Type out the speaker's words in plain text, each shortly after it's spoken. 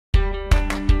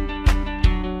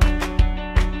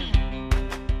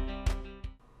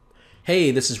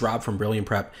Hey, this is Rob from Brilliant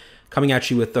Prep, coming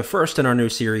at you with the first in our new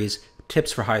series,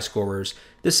 Tips for High Scorers.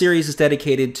 This series is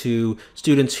dedicated to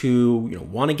students who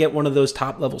want to get one of those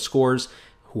top level scores,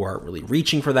 who are really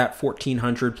reaching for that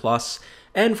 1400 plus,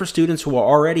 and for students who are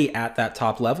already at that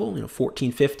top level,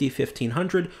 1450,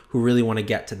 1500, who really want to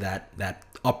get to that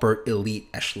upper elite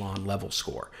echelon level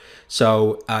score.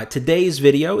 So today's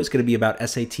video is going to be about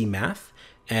SAT math.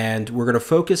 And we're going to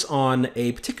focus on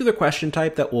a particular question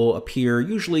type that will appear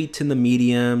usually in the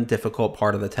medium, difficult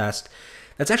part of the test.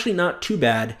 That's actually not too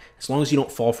bad as long as you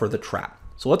don't fall for the trap.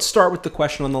 So let's start with the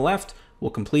question on the left.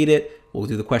 We'll complete it. We'll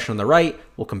do the question on the right.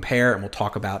 We'll compare and we'll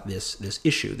talk about this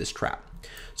issue, this trap.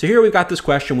 So here we've got this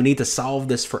question. We need to solve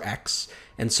this for x.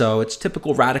 And so it's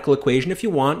typical radical equation. If you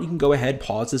want, you can go ahead,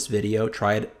 pause this video,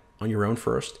 try it on your own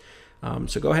first.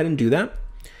 So go ahead and do that.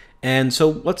 And so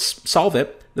let's solve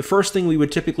it. The first thing we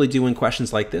would typically do in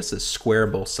questions like this is square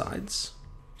both sides.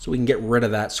 So we can get rid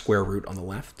of that square root on the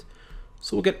left.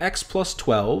 So we'll get x plus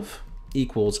 12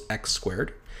 equals x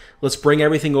squared. Let's bring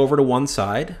everything over to one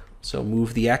side. So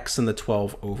move the x and the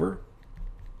 12 over.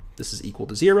 This is equal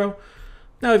to 0.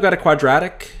 Now we've got a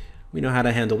quadratic. We know how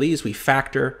to handle these. We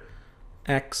factor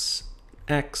x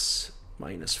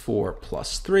minus 4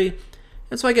 plus 3.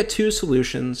 And so I get two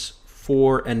solutions,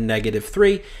 4 and negative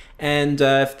 3. And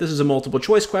if this is a multiple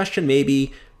choice question,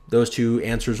 maybe those two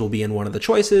answers will be in one of the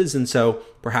choices. And so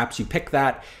perhaps you pick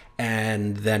that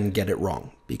and then get it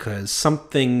wrong because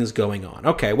something's going on.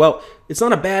 Okay, well, it's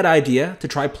not a bad idea to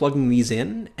try plugging these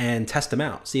in and test them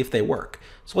out, see if they work.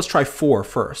 So let's try 4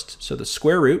 first. So the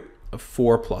square root of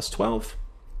 4 plus 12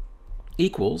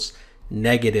 equals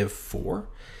negative 4.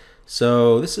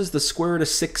 So this is the square root of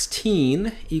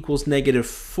 16 equals negative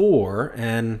 4.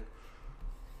 And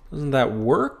doesn't that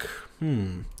work?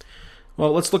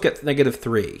 Well, let's look at negative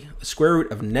 3. The square root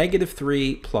of negative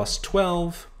 3 plus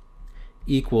 12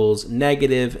 equals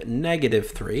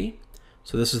negative 3.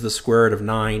 So this is the square root of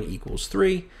 9 equals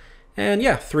 3. And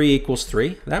yeah, 3 equals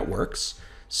 3. That works.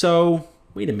 So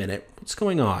wait a minute. What's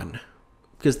going on?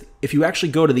 Because if you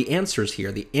actually go to the answers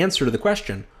here, the answer to the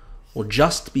question will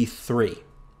just be 3,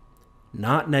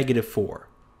 not negative 4.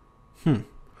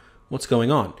 What's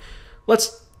going on?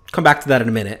 Let's come back to that in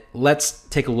a minute. Let's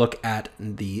take a look at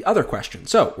the other question.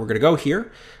 So we're going to go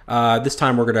here. This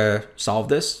time we're going to solve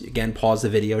this. Again, pause the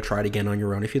video, try it again on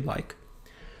your own if you'd like.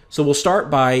 So we'll start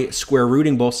by square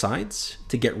rooting both sides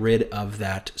to get rid of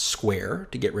that square,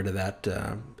 to get rid of that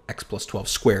x plus 12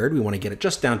 squared. We want to get it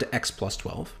just down to x plus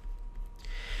 12.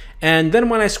 And then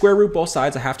when I square root both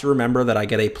sides, I have to remember that I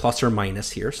get a plus or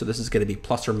minus here. So this is going to be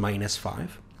plus or minus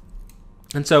 5.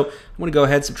 And so I'm going to go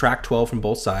ahead and subtract 12 from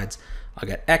both sides. I'll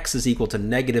get x is equal to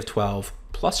negative 12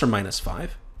 plus or minus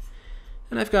 5.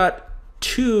 And I've got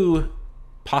two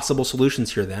possible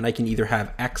solutions here then. I can either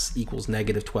have x equals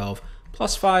negative 12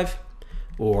 plus 5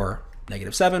 or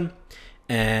negative 7.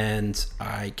 And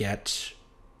I get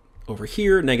over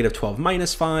here negative 12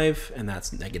 minus 5, and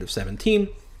that's negative 17.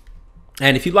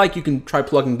 And if you'd like, you can try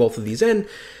plugging both of these in.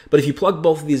 But if you plug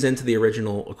both of these into the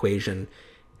original equation,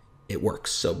 it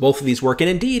works. So both of these work. And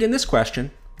indeed, in this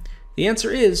question, the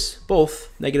answer is both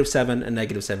negative 7 and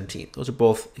negative 17. Those are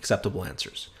both acceptable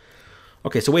answers.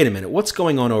 Okay, so wait a minute. What's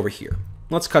going on over here?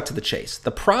 Let's cut to the chase.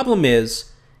 The problem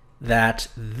is that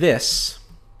this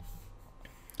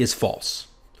is false.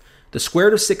 The square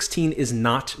root of 16 is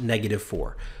not negative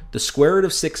 4. The square root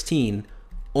of 16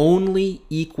 only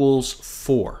equals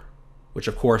 4, which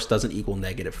of course doesn't equal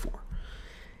negative 4.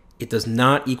 It does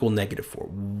not equal negative 4.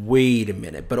 Wait a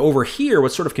minute. But over here,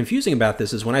 what's sort of confusing about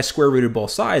this is when I square rooted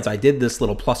both sides, I did this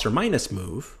little plus or minus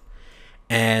move.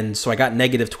 And so I got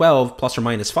negative 12 plus or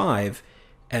minus 5.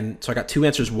 And so I got two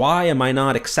answers. Why am I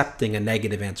not accepting a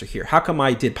negative answer here? How come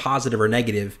I did positive or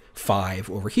negative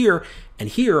 5 over here? And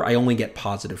here I only get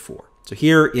positive 4. So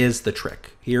here is the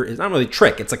trick. Here is not really a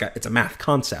trick. It's a math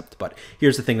concept. But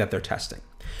here's the thing that they're testing.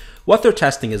 What they're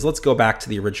testing is, let's go back to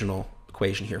the original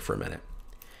equation here for a minute.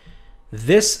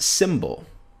 This symbol,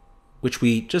 which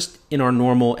we just in our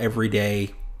normal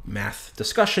everyday math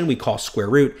discussion, we call square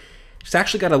root, it's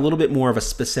actually got a little bit more of a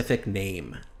specific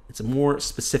name. It's a more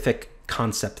specific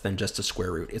concept than just a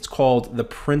square root. It's called the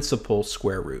principal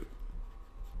square root.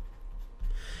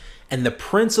 And the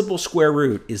principal square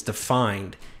root is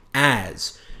defined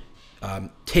as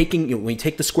when you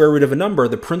take the square root of a number,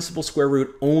 the principal square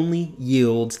root only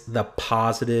yields the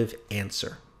positive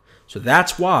answer. So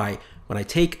that's why when I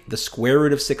take the square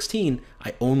root of 16,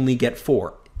 I only get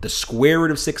 4. The square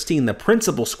root of 16, the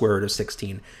principal square root of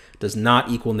 16, does not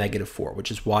equal negative 4, which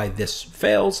is why this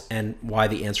fails and why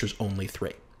the answer is only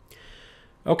 3.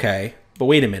 Okay, but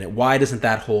wait a minute. Why doesn't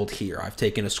that hold here? I've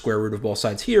taken a square root of both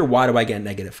sides here. Why do I get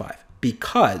negative 5?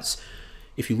 because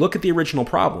if you look at the original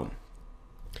problem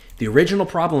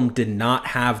did not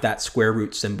have that square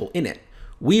root symbol in it.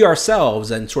 We ourselves,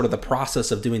 and sort of the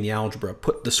process of doing the algebra,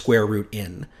 put the square root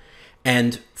in.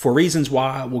 And for reasons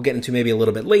why we'll get into maybe a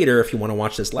little bit later, if you want to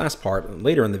watch this last part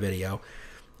later in the video,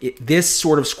 this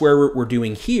sort of square root we're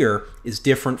doing here is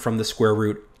different from the square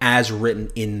root as written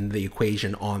in the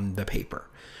equation on the paper.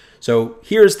 So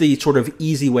here's the sort of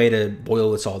easy way to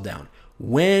boil this all down.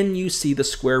 When you see the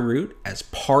square root as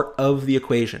part of the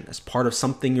equation, as part of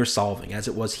something you're solving, as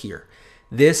it was here,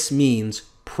 this means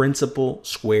principal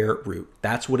square root.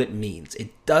 That's what it means.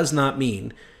 It does not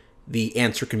mean the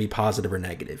answer can be positive or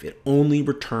negative. It only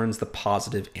returns the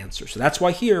positive answer. So that's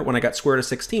why here, when I got square root of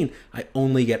 16, I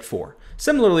only get 4.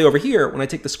 Similarly over here, when I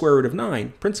take the square root of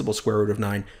 9, principal square root of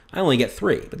 9, I only get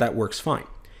 3, but that works fine.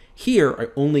 Here, I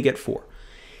only get 4.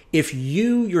 If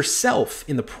you yourself,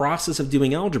 in the process of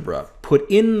doing algebra, put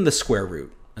in the square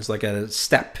root as like a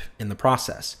step in the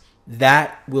process,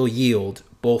 that will yield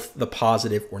both the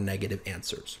positive or negative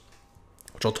answers,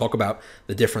 which I'll talk about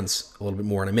the difference a little bit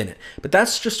more in a minute. But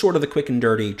that's just sort of the quick and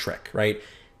dirty trick, right?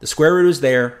 The square root is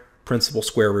there, principal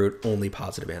square root, only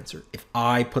positive answer. If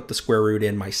I put the square root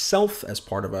in myself as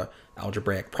part of an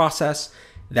algebraic process,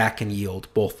 that can yield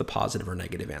both the positive or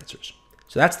negative answers.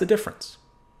 So that's the difference.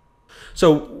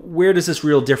 So where does this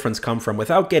real difference come from?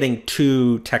 Without getting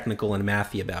too technical and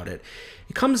mathy about it,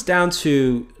 it comes down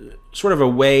to sort of a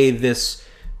way this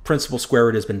principal square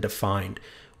root has been defined.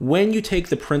 When you take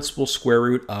the principal square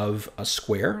root of a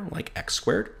square, like x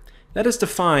squared, that is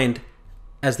defined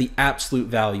as the absolute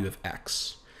value of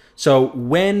x. So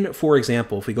when, for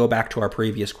example, if we go back to our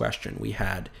previous question, we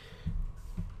had,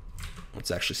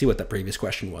 let's actually see what that previous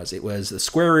question was. It was the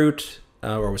square root,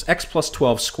 or it was x plus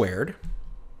 12 squared.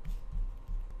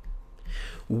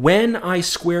 When I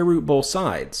square root both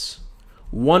sides,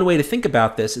 one way to think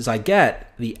about this is I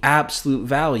get the absolute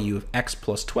value of x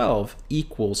plus 12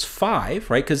 equals 5,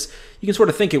 right? Because you can sort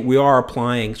of think we are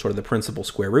applying sort of the principal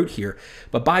square root here.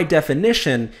 But by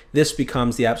definition, this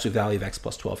becomes the absolute value of x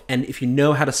plus 12. And if you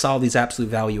know how to solve these absolute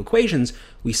value equations,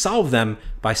 we solve them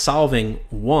by solving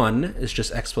one is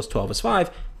just x plus 12 is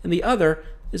 5, and the other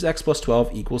is x plus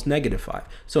 12 equals negative 5.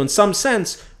 So in some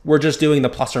sense, we're just doing the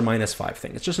plus or minus 5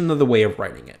 thing. It's just another way of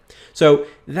writing it. So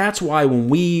that's why when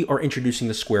we are introducing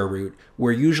the square root,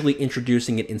 we're usually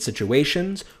introducing it in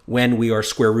situations when we are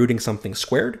square rooting something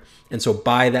squared. And so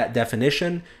by that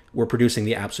definition, we're producing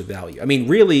the absolute value. I mean,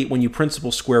 really, when you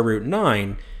principal square root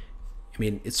 9, I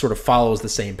mean, it sort of follows the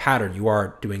same pattern. You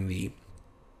are doing the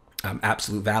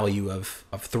absolute value of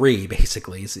 3,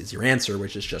 basically, is your answer,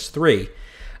 which is just 3.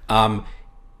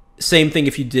 Same thing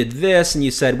if you did this and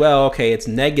you said, well, okay, it's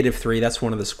negative 3, that's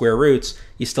one of the square roots,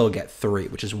 you still get 3,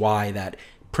 which is why that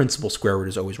principal square root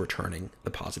is always returning the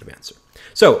positive answer.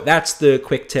 So that's the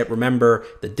quick tip. Remember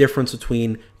the difference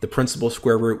between the principal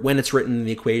square root when it's written in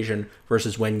the equation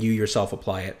versus when you yourself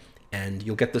apply it, and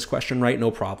you'll get this question right, no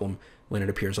problem, when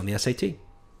it appears on the SAT.